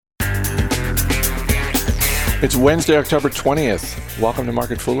It's Wednesday, October 20th. Welcome to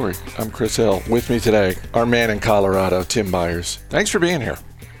Market Foolery. I'm Chris Hill. With me today, our man in Colorado, Tim Byers. Thanks for being here.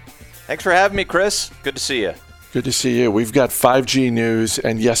 Thanks for having me, Chris. Good to see you. Good to see you. We've got 5G news,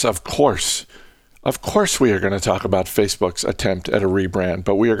 and yes, of course we are going to talk about Facebook's attempt at a rebrand,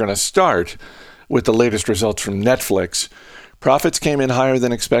 but we are going to start with the latest results from Netflix. Profits came in higher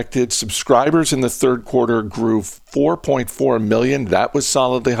than expected. Subscribers in the third quarter grew 4.4 million. That was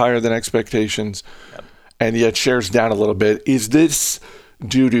solidly higher than expectations. Yep. And yet shares down a little bit. Is this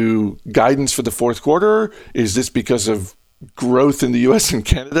due to guidance for the fourth quarter? Is this because of growth in the U.S. and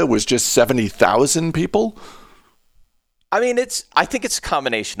Canada was just 70,000 people? I think it's a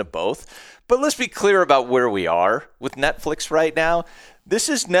combination of both. But let's be clear about where we are with Netflix right now. This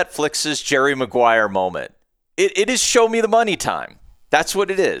is Netflix's Jerry Maguire moment. It is show me the money time. That's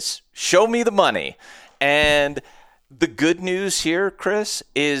what it is. Show me the money. And the good news here, Chris,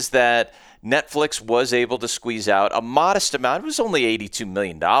 is that Netflix was able to squeeze out a modest amount. It was only $82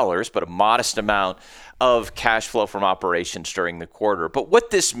 million, but a modest amount of cash flow from operations during the quarter. But what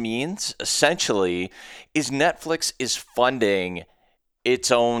this means, essentially, is Netflix is funding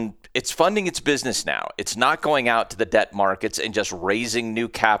its business now. It's not going out to the debt markets and just raising new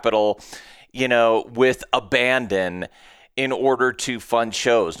capital, with abandon in order to fund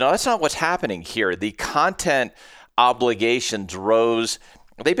shows. No, that's not what's happening here. The content obligations rose.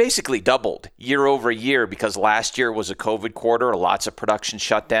 They basically doubled year over year because last year was a COVID quarter, lots of production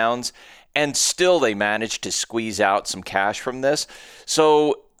shutdowns, and still they managed to squeeze out some cash from this.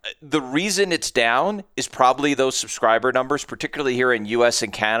 So the reason it's down is probably those subscriber numbers, particularly here in US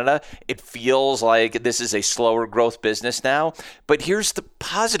and Canada. It feels like this is a slower growth business now. But here's the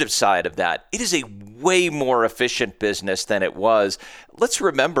positive side of that. It is a way more efficient business than it was. Let's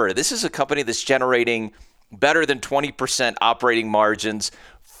remember, this is a company that's generating better than 20% operating margins,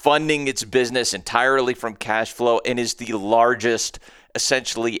 funding its business entirely from cash flow, and is the largest,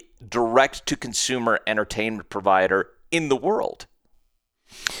 essentially, direct-to-consumer entertainment provider in the world.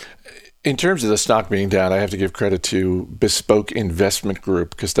 In terms of the stock being down, I have to give credit to Bespoke Investment Group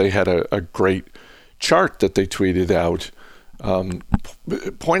because they had a great chart that they tweeted out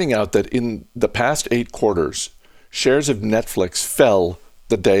pointing out that in the past 8 quarters, shares of Netflix fell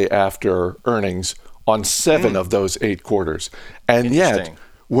the day after earnings on 7 of those 8 quarters. And yet,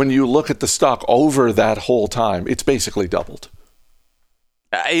 when you look at the stock over that whole time, it's basically doubled.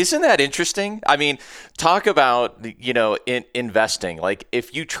 Isn't that interesting? I mean, talk about, in investing. Like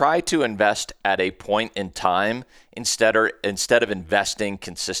if you try to invest at a point in time instead of investing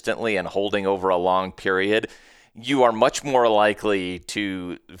consistently and holding over a long period, you are much more likely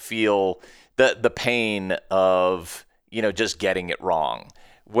to feel the pain of, just getting it wrong.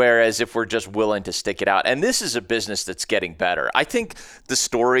 Whereas if we're just willing to stick it out, and this is a business that's getting better. I think the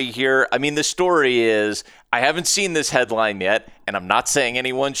story here, the story is, I haven't seen this headline yet, and I'm not saying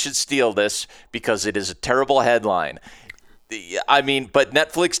anyone should steal this because it is a terrible headline. But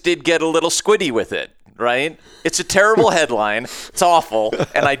Netflix did get a little squiddy with it, right? It's a terrible headline. It's awful,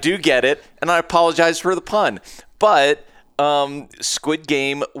 and I do get it, and I apologize for the pun. But Squid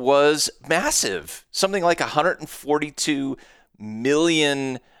Game was massive, something like 142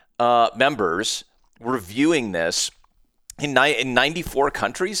 million members reviewing this in 94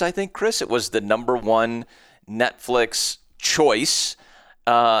 countries, I think, Chris. It was the number one Netflix choice.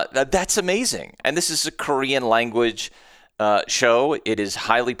 That's amazing. And this is a Korean language show. It is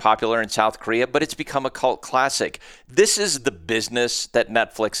highly popular in South Korea, but it's become a cult classic. This is the business that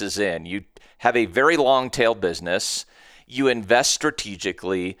Netflix is in. You have a very long tail business. You invest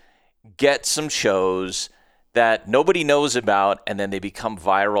strategically, get some shows that nobody knows about, and then they become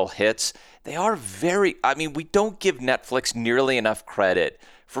viral hits. They are we don't give Netflix nearly enough credit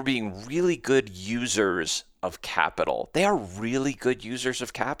for being really good users of capital. They are really good users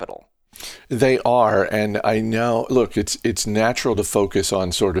of capital. They are, and I know, look, it's natural to focus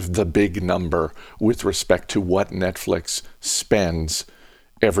on sort of the big number with respect to what Netflix spends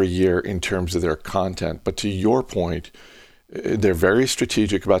every year in terms of their content. But to your point, they're very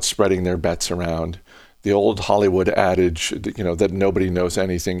strategic about spreading their bets around. The old Hollywood adage, that nobody knows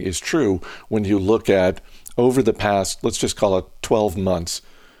anything is true when you look at over the past, let's just call it 12 months.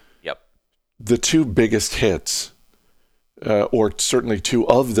 Yep. The 2 biggest hits, or certainly 2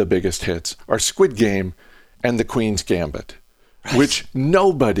 of the biggest hits, are Squid Game and The Queen's Gambit, right, which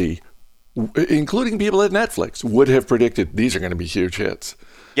nobody, including people at Netflix, would have predicted these are going to be huge hits.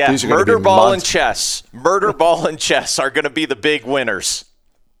 Yeah, Murder Ball and Chess are going to be the big winners.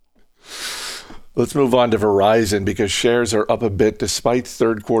 Let's move on to Verizon because shares are up a bit despite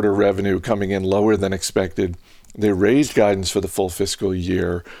third quarter revenue coming in lower than expected. They raised guidance for the full fiscal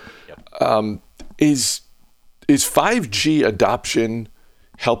year. Yep. Is is 5G adoption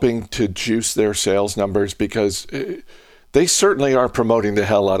helping to juice their sales numbers? Because they certainly are promoting the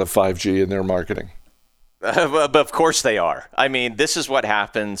hell out of 5G in their marketing. But of course they are. I mean, this is what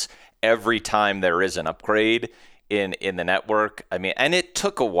happens every time there is an upgrade in the network. I mean, and it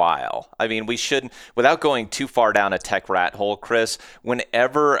took a while. I mean, we shouldn't, without going too far down a tech rat hole, Chris,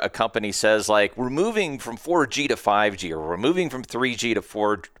 whenever a company says like, we're moving from 4G to 5G, or we're moving from 3G to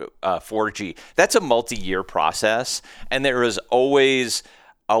 4G, that's a multi-year process. And there is always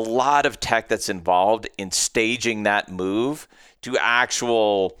a lot of tech that's involved in staging that move to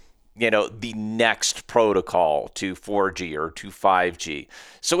actual, the next protocol to 4G or to 5G.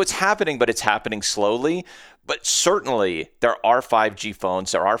 So it's happening, but it's happening slowly. But certainly there are 5G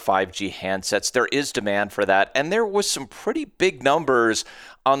phones, there are 5G handsets, there is demand for that. And there was some pretty big numbers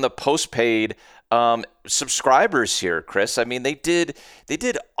on the postpaid subscribers here, Chris. I mean, they did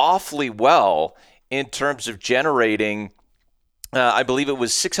awfully well in terms of generating I believe it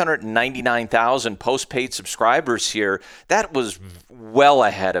was 699,000 postpaid subscribers here. That was well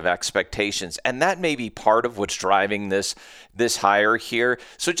ahead of expectations, and that may be part of what's driving this higher here.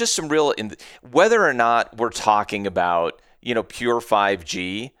 So just some real, whether or not we're talking about pure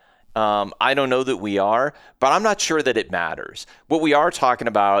 5G, I don't know that we are, but I'm not sure that it matters. What we are talking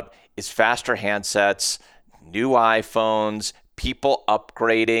about is faster handsets, new iPhones, people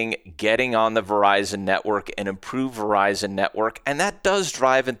upgrading, getting on the Verizon network, and improved Verizon network, and that does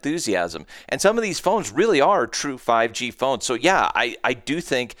drive enthusiasm. And some of these phones really are true 5G phones. So yeah, I do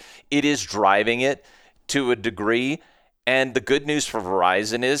think it is driving it to a degree. And the good news for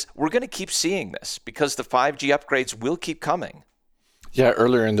Verizon is we're going to keep seeing this because the 5G upgrades will keep coming. Yeah,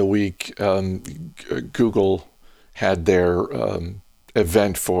 earlier in the week, Google had their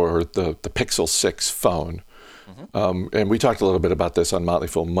event for the Pixel 6 phone. And we talked a little bit about this on Motley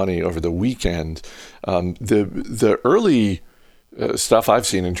Fool Money over the weekend. The early stuff I've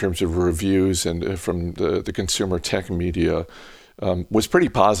seen in terms of reviews and from the consumer tech media was pretty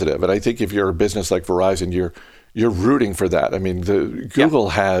positive. And I think if you're a business like Verizon, you're rooting for that. I mean, Google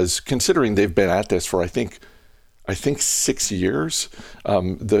has, considering they've been at this for I think 6 years,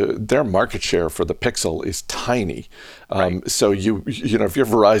 their market share for the Pixel is tiny. Right. So if you're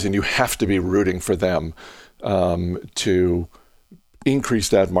Verizon, you have to be rooting for them to increase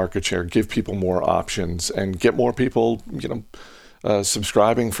that market share, give people more options, and get more people,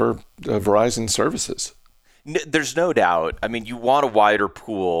 subscribing for Verizon services. There's no doubt. I mean, you want a wider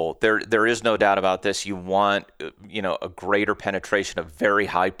pool. There is no doubt about this. You want, a greater penetration of very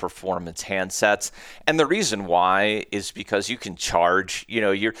high performance handsets. And the reason why is because you can charge,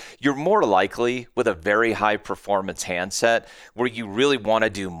 you're more likely with a very high performance handset where you really want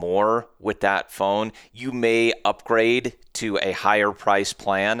to do more with that phone. You may upgrade to a higher price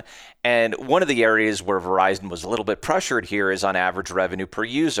plan. And one of the areas where Verizon was a little bit pressured here is on average revenue per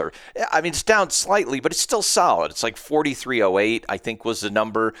user. I mean, it's down slightly, but it's still solid. It's like $43.08, I think was the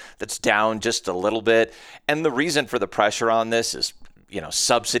number. That's down just a little bit. And the reason for the pressure on this is,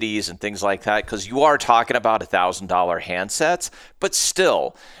 subsidies and things like that, because you are talking about $1,000 handsets, but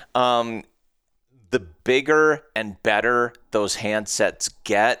still, the bigger and better those handsets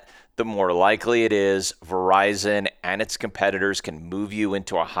get, the more likely it is Verizon and its competitors can move you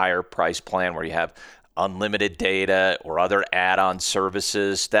into a higher price plan where you have unlimited data or other add-on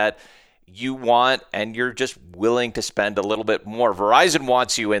services that you want and you're just willing to spend a little bit more. Verizon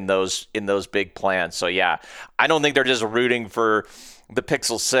wants you in those big plans. So yeah, I don't think they're just rooting for the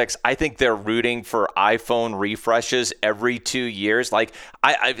Pixel 6. I think they're rooting for iPhone refreshes every 2 years. Like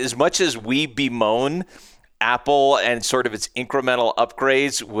I as much as we bemoan Apple and sort of its incremental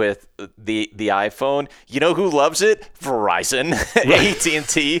upgrades with the iPhone, you know who loves it? Verizon,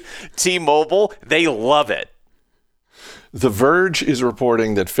 AT&T, T-Mobile, they love it. The Verge is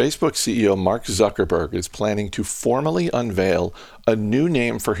reporting that Facebook CEO Mark Zuckerberg is planning to formally unveil a new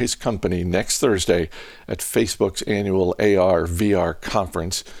name for his company next Thursday at Facebook's annual AR/VR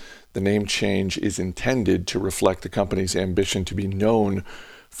conference. The name change is intended to reflect the company's ambition to be known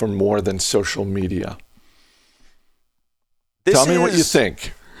for more than social media. Tell me what you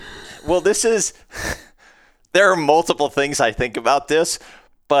think. Well, there are multiple things I think about this,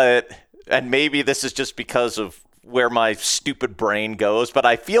 and maybe this is just because of where my stupid brain goes, but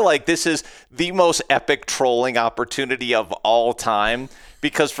I feel like this is the most epic trolling opportunity of all time,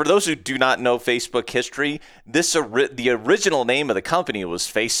 because for those who do not know Facebook history, the original name of the company was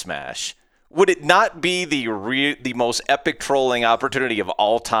Face Smash. Would it not be the most epic trolling opportunity of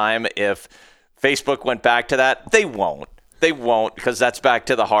all time if Facebook went back to that? They won't. They won't, because that's back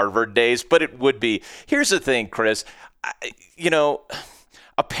to the Harvard days, but it would be. Here's the thing, Chris.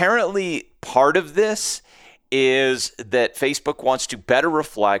 Apparently part of this is that Facebook wants to better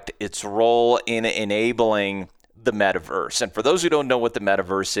reflect its role in enabling the metaverse. And for those who don't know what the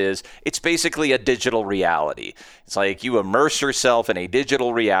metaverse is, it's basically a digital reality. It's like you immerse yourself in a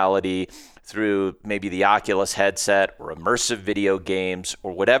digital reality through maybe the Oculus headset or immersive video games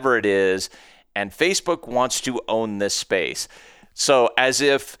or whatever it is. And Facebook wants to own this space. So as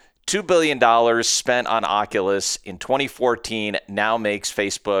if $2 billion spent on Oculus in 2014 now makes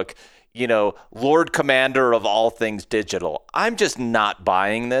Facebook, Lord Commander of all things digital. I'm just not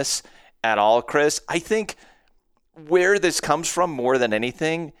buying this at all, Chris. I think where this comes from more than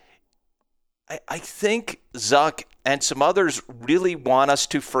anything, I think Zuck and some others really want us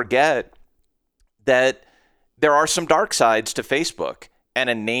to forget that there are some dark sides to Facebook, and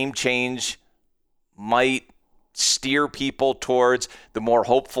a name change might steer people towards the more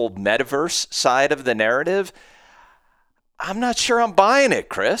hopeful metaverse side of the narrative. I'm not sure I'm buying it,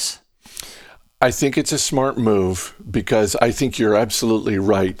 Chris. I think it's a smart move because I think you're absolutely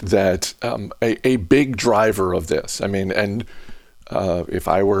right that a big driver of this, if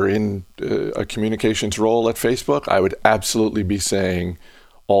I were in a communications role at Facebook, I would absolutely be saying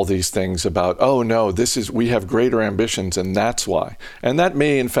all these things about, oh no, we have greater ambitions and that's why. And that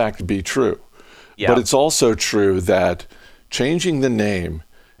may in fact be true. Yeah. But it's also true that changing the name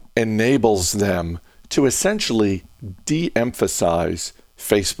enables them to essentially de-emphasize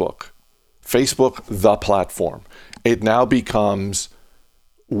Facebook, the platform. It now becomes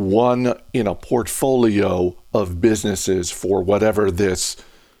one in a portfolio of businesses for whatever this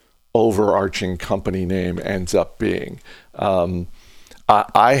overarching company name ends up being.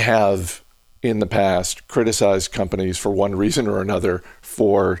 I have in the past criticized companies for one reason or another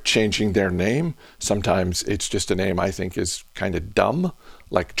for changing their name. Sometimes it's just a name I think is kind of dumb,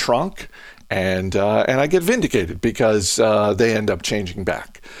 like Trunk, and I get vindicated because they end up changing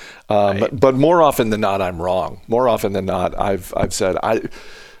back. Right. But more often than not, I'm wrong. More often than not, I've said I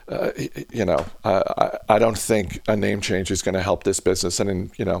don't think a name change is going to help this business,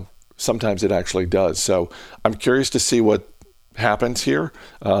 and sometimes it actually does. So I'm curious to see what happens here.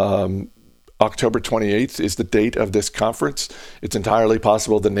 October 28th is the date of this conference. It's entirely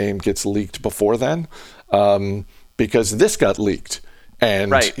possible the name gets leaked before then, because this got leaked.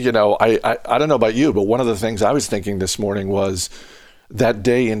 And right. I don't know about you, but one of the things I was thinking this morning was that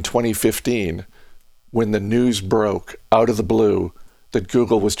day in 2015 when the news broke out of the blue that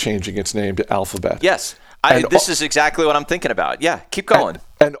Google was changing its name to Alphabet. Yes. This is exactly what I'm thinking about. Yeah, keep going.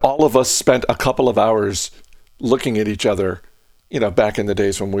 And all of us spent a couple of hours looking at each other, back in the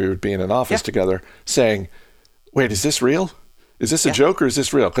days when we would be in an office together, saying, wait, is this real? Is this a joke or is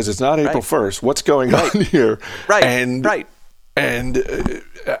this real? Because it's not April 1st. What's going on here? Right. And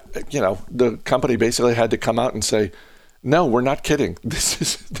the company basically had to come out and say, no, we're not kidding.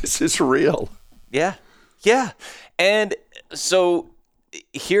 This is real. Yeah. And so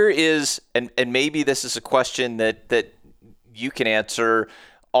here is, and maybe this is a question that you can answer.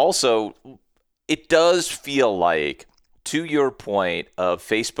 Also, it does feel like, to your point of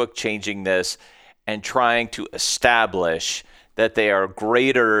Facebook changing this and trying to establish that they are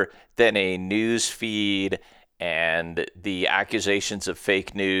greater than a news feed and the accusations of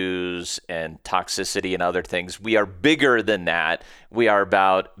fake news and toxicity and other things. We are bigger than that. We are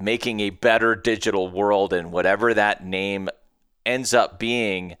about making a better digital world, and whatever that name ends up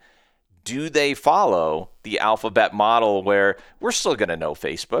being, do they follow the Alphabet model where we're still going to know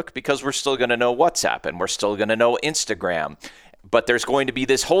Facebook because we're still going to know WhatsApp and we're still going to know Instagram, but there's going to be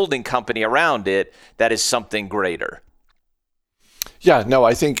this holding company around it that is something greater? Yeah, no,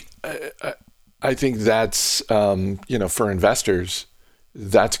 I think that's, for investors,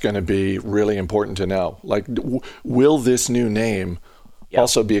 that's going to be really important to know. Like, will this new name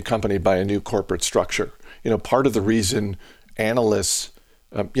also be accompanied by a new corporate structure? Part of the reason analysts,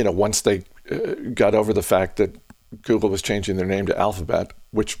 once they got over the fact that Google was changing their name to Alphabet,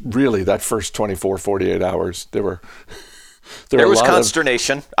 which really that first 24, 48 hours, there was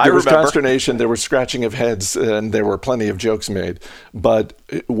consternation. There was consternation. There was scratching of heads, and there were plenty of jokes made. But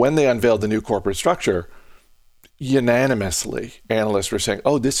when they unveiled the new corporate structure, unanimously, analysts were saying,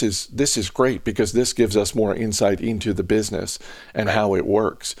 "Oh, this is great because this gives us more insight into the business and how it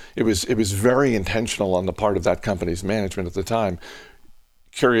works." It was very intentional on the part of that company's management at the time.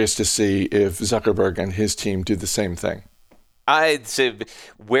 Curious to see if Zuckerberg and his team do the same thing. I'd say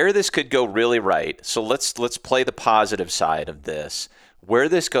where this could go really right. So let's play the positive side of this. Where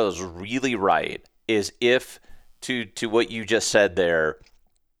this goes really right is if, to what you just said there,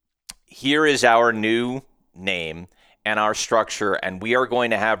 here is our new name and our structure, and we are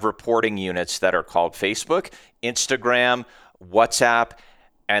going to have reporting units that are called Facebook, Instagram, WhatsApp,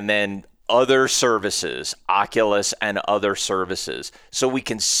 and then other services, Oculus and other services, so we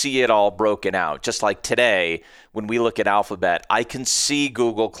can see it all broken out. Just like today, when we look at Alphabet, I can see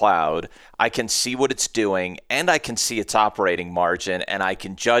Google Cloud, I can see what it's doing, and I can see its operating margin, and I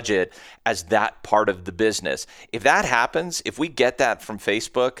can judge it as that part of the business. If that happens, if we get that from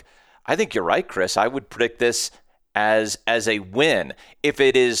Facebook, I think you're right, Chris. I would predict this as a win. If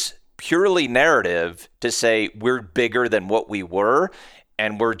it is purely narrative to say we're bigger than what we were,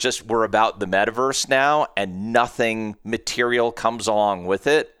 and we're about the metaverse now, and nothing material comes along with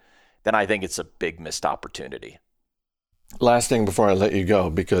it, then I think it's a big missed opportunity. Last thing before I let you go,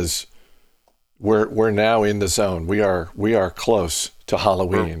 because we're now in the zone. We are close to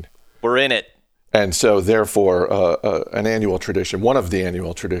Halloween. We're in it. And so therefore, an annual tradition, one of the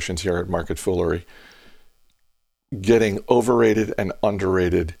annual traditions here at Market Foolery, getting overrated and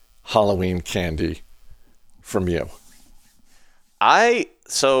underrated Halloween candy from you.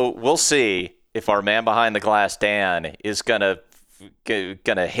 So we'll see if our man behind the glass, Dan, is gonna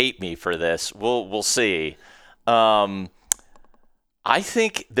hate me for this. We'll see. I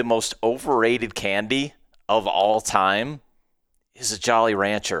think the most overrated candy of all time is a Jolly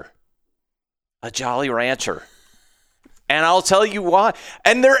Rancher. A Jolly Rancher. And I'll tell you why.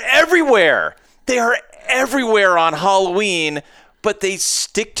 And they're everywhere. They are everywhere on Halloween, but they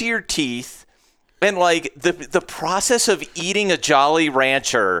stick to your teeth. And like the process of eating a Jolly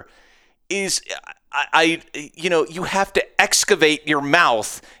Rancher is, you have to excavate your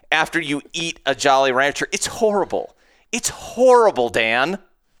mouth after you eat a Jolly Rancher. It's horrible. It's horrible, Dan.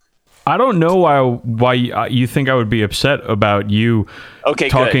 I don't know why you think I would be upset about you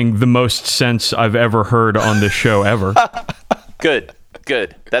talking the most sense I've ever heard on this show ever. Good.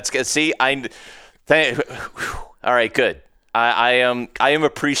 That's good. See, all right, good. I am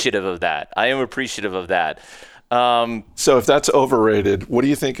appreciative of that. So if that's overrated, what do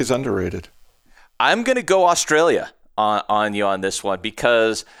you think is underrated? I'm going to go Australia on you on this one,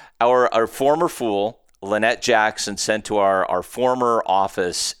 because our former fool, Lynette Jackson, sent to our former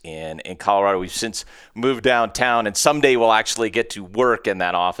office in Colorado. We've since moved downtown, and someday we'll actually get to work in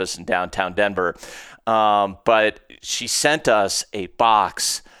that office in downtown Denver. But she sent us a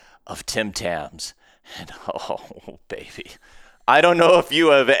box of Tim Tams. And oh, baby. I don't know if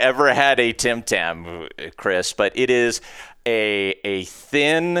you have ever had a Tim Tam, Chris, but it is a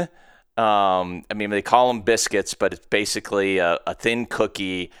thin, they call them biscuits, but it's basically a thin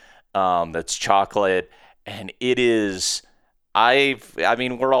cookie that's chocolate. And it is,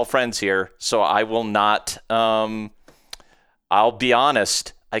 we're all friends here, so I will not, I'll be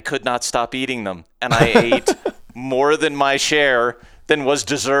honest, I could not stop eating them. And I ate more than my share than was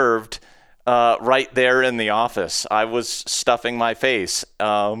deserved. Right there in the office, I was stuffing my face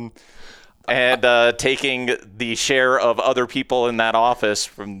and taking the share of other people in that office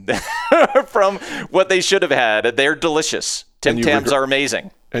from from what they should have had. They're delicious. Tim Tams are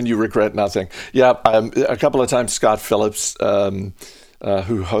amazing. And you regret nothing. Yeah, a couple of times Scott Phillips,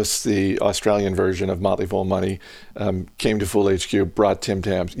 who hosts the Australian version of Motley Fool Money, came to Fool HQ, brought Tim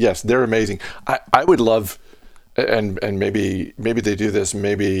Tams. Yes, they're amazing. I would love... And maybe they do this.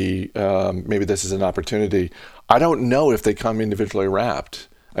 Maybe this is an opportunity. I don't know if they come individually wrapped.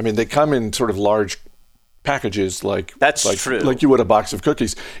 I mean, they come in sort of large packages, like true. Like you would a box of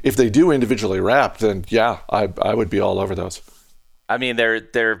cookies. If they do individually wrapped, then yeah, I would be all over those. I mean,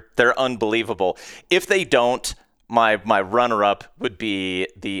 they're unbelievable. If they don't, my runner-up would be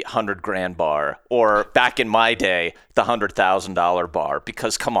the $100,000 bar, or back in my day, the $100,000 bar.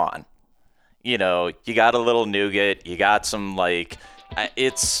 Because come on. You got a little nougat, you got some come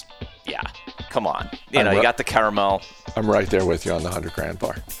on. You got the caramel. I'm right there with you on the $100,000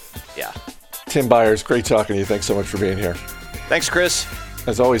 bar. Yeah. Tim Byers, great talking to you. Thanks so much for being here. Thanks, Chris.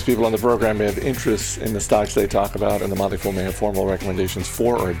 As always, people on the program may have interests in the stocks they talk about, and the Motley Fool may have formal recommendations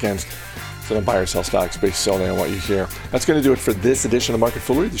for or against. So don't buy or sell stocks based solely on what you hear. That's going to do it for this edition of Market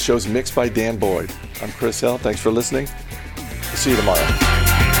Foolery. The show's mixed by Dan Boyd. I'm Chris Hill. Thanks for listening. See you tomorrow.